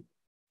Inventory.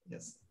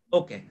 Yes.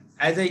 Okay.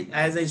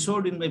 As I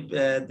showed in my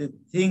the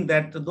thing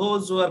that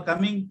those who are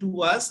coming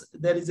to us,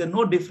 there is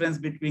no difference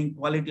between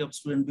quality of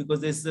student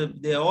because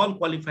they are all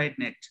qualified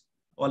NET,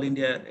 All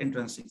India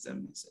Entrance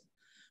Examination.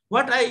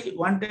 What I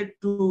wanted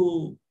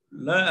to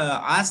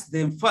ask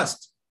them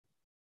first,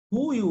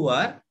 who you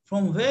are,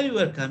 from where you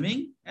are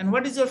coming, and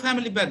what is your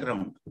family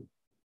background?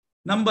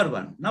 Number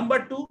one.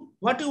 Number two,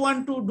 what you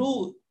want to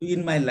do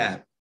in my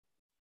lab.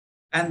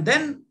 And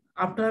then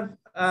after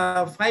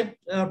 5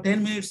 or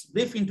 10 minutes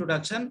brief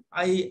introduction,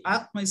 I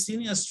asked my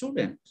senior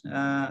student,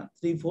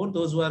 3, 4,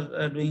 those who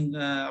are doing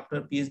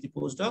after PhD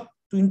postdoc,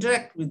 to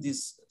interact with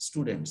these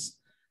students.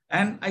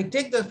 And I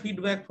take the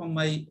feedback from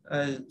my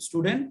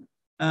student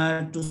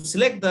to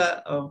select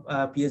the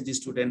PhD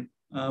student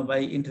by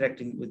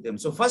interacting with them.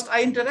 So first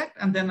I interact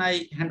and then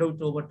I hand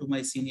it over to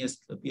my senior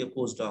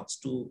postdocs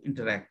to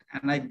interact.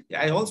 And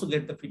I also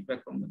get the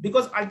feedback from them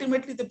because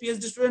ultimately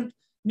the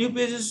new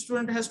PhD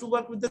student has to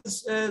work with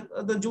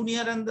the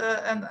junior and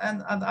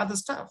the other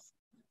staff.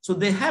 So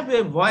they have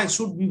a voice,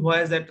 should be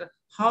voice that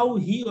how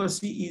he or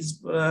she is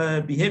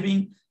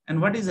behaving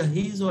and what is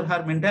his or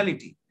her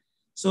mentality.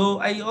 So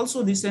I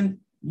also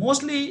listen,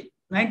 mostly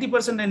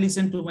 90% I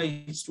listen to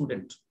my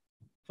student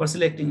for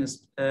selecting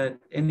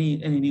any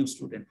new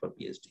student for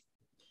PhD.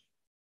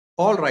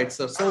 All right,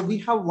 sir. So we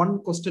have one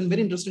question,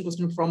 very interesting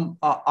question from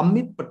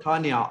Amit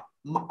Patania.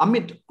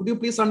 Amit, could you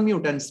please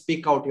unmute and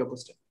speak out your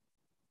question?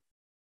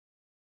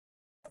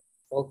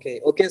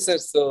 Okay, sir.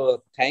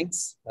 So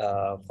thanks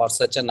for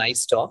such a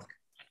nice talk.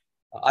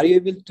 Are you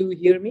able to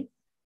hear me?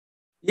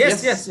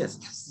 Yes.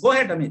 Go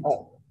ahead, Amit.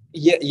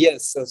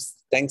 Yes. So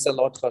thanks a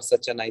lot for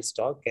such a nice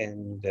talk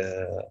and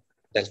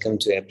welcome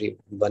to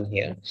everyone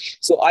here.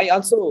 So I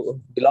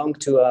also belong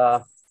to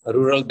a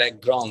rural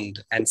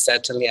background and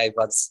certainly I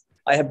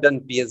have done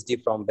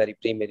PhD from very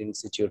premier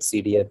institute,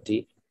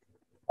 CDFT,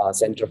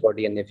 Center for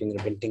DNA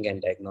Fingerprinting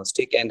and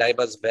Diagnostic, and I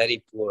was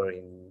very poor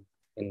in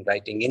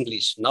writing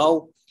English.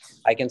 Now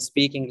I can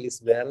speak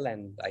English well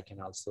and I can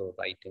also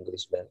write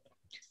English well.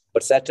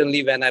 But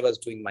certainly when I was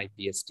doing my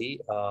PhD,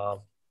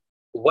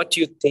 what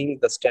do you think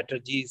the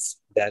strategies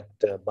that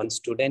one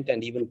student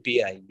and even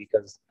PI,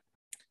 because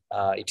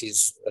it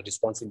is a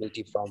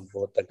responsibility from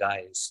both the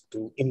guys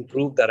to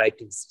improve the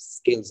writing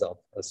skills of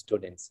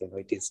students.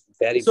 It is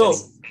very,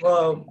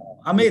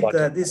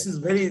 Amit, this is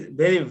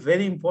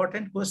very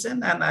important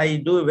question. And I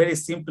do a very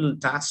simple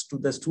task to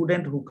the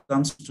student who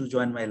comes to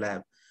join my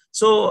lab.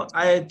 So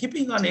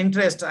keeping on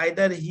interest,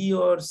 either he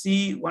or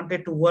she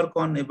wanted to work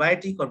on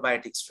abiotic or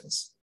biotic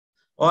stress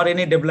or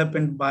any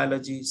development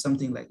biology,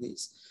 something like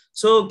this.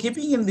 So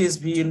keeping in this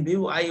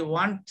view, I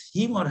want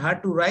him or her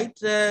to write,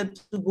 to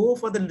go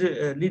for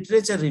the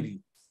literature review.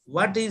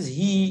 What is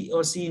he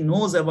or she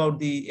knows about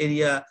the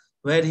area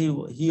where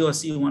he or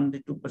she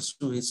wanted to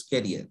pursue his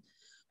career.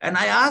 And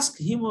I asked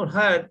him or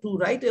her to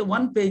write a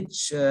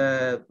one-page,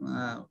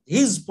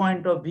 his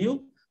point of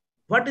view.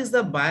 What is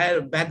the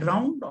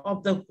background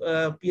of the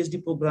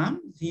PhD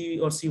program he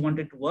or she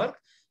wanted to work,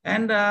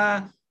 and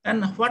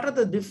what are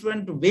the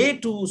different way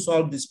to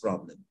solve this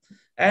problem?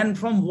 And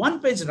from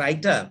one-page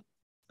write-up,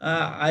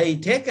 I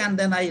take and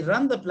then I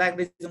run the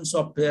plagiarism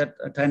software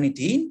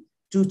Turnitin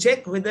to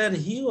check whether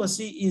he or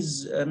she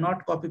is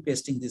not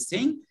copy-pasting this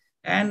thing.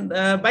 And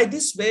by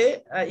this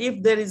way,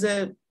 if there is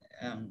a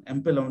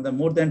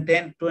more than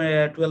 10,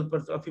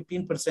 12% or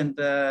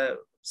 15%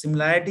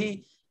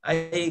 similarity,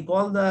 I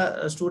call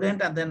the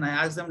student and then I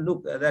ask them,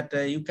 look, that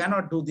you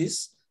cannot do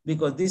this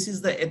because this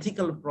is the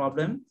ethical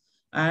problem.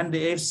 And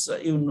it's,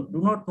 you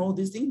do not know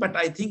this thing, but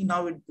I think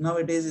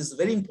nowadays is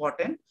very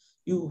important.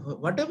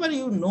 Whatever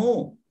you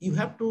know, you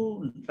have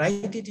to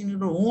write it in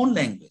your own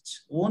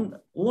language,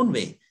 own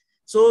way.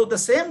 So the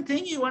same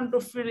thing you want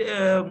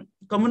to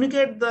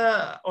communicate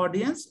the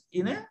audience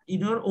in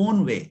your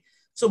own way.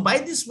 So by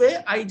this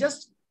way, I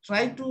just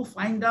try to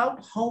find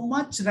out how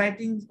much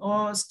writing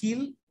or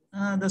skill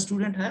the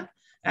student have.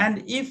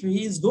 And if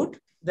he is good,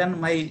 then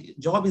my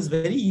job is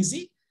very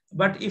easy.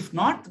 But if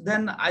not,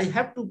 then I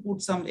have to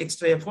put some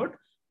extra effort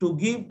to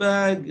give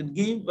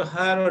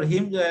her or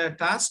him the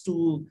task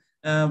to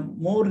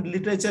more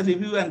literature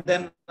review and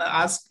then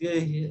ask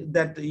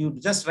that you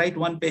just write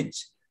one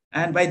page.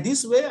 And by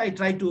this way, I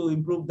try to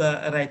improve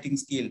the writing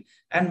skill.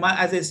 And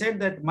as I said,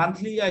 that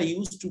monthly I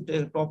used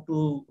to talk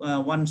to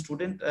one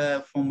student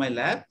from my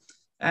lab.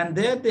 And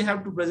there they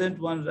have to present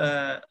one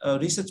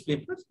research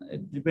paper,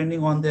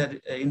 depending on their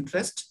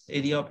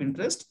area of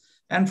interest.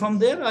 And from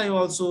there, I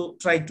also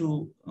try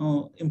to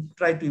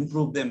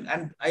improve them.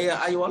 And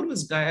I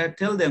always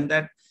tell them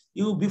that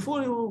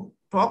before you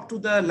talk to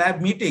the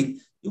lab meeting,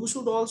 you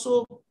should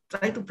also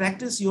try to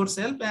practice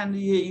yourself. And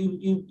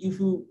if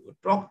you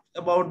talk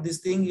about this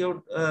thing, your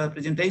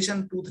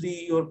presentation,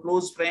 2-3 your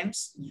close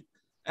friends,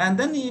 and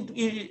then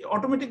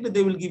automatically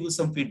they will give you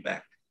some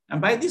feedback. And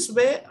by this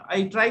way,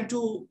 I try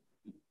to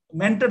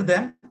mentor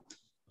them,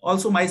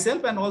 also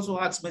myself, and also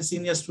ask my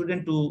senior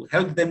student to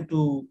help them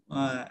to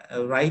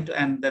write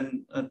and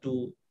then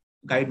to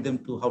guide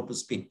them to how to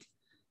speak.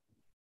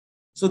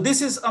 So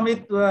this is,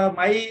 Amit,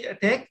 my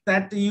take,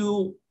 that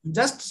you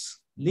just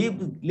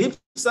leave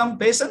some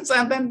patience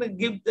and then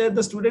give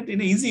the student in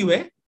an easy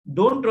way.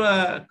 Don't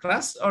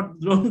crush or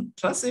don't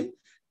trust him.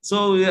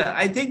 So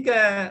I think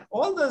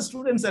all the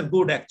students are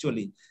good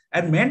actually.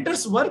 And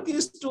mentors' work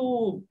is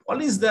to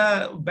polish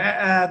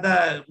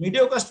the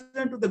mediocre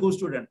student to the good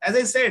student. As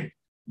I said,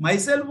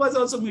 myself was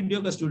also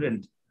mediocre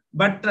student.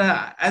 But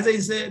as I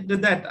said,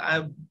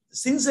 that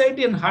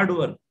sincerity and hard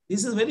work,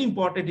 this is very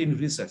important in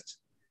research.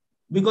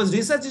 Because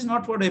research is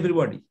not for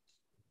everybody.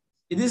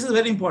 This is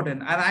very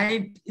important.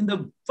 And in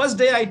the first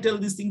day, I tell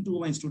this thing to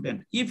my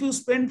student. If you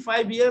spend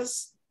 5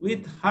 years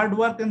with hard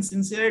work and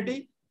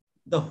sincerity,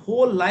 the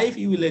whole life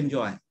you will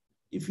enjoy.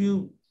 If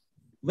you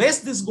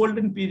waste this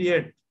golden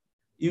period,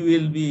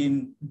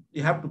 you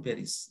have to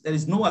perish. There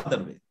is no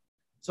other way.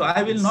 So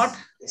I will not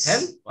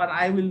help, or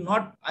I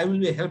will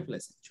be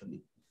helpless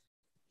actually.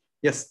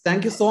 Yes,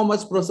 thank you so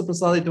much, Professor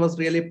Prasad. It was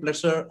really a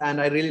pleasure. And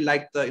I really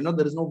like there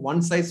is no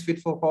one size fit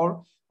for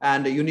all.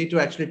 And you need to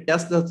actually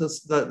test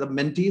the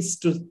mentees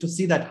to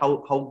see that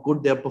how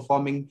good they're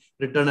performing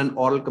written and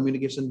oral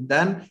communication.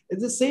 Then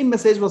it's the same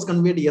message was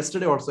conveyed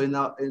yesterday also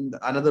in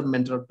another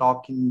mentor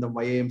talk in the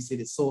YIM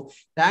series. So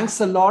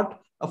thanks a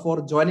lot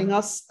for joining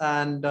us,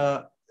 and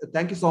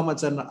thank you so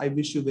much. And I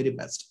wish you very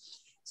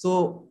best.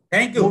 So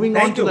thank you. Moving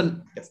on to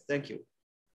the yes, thank you.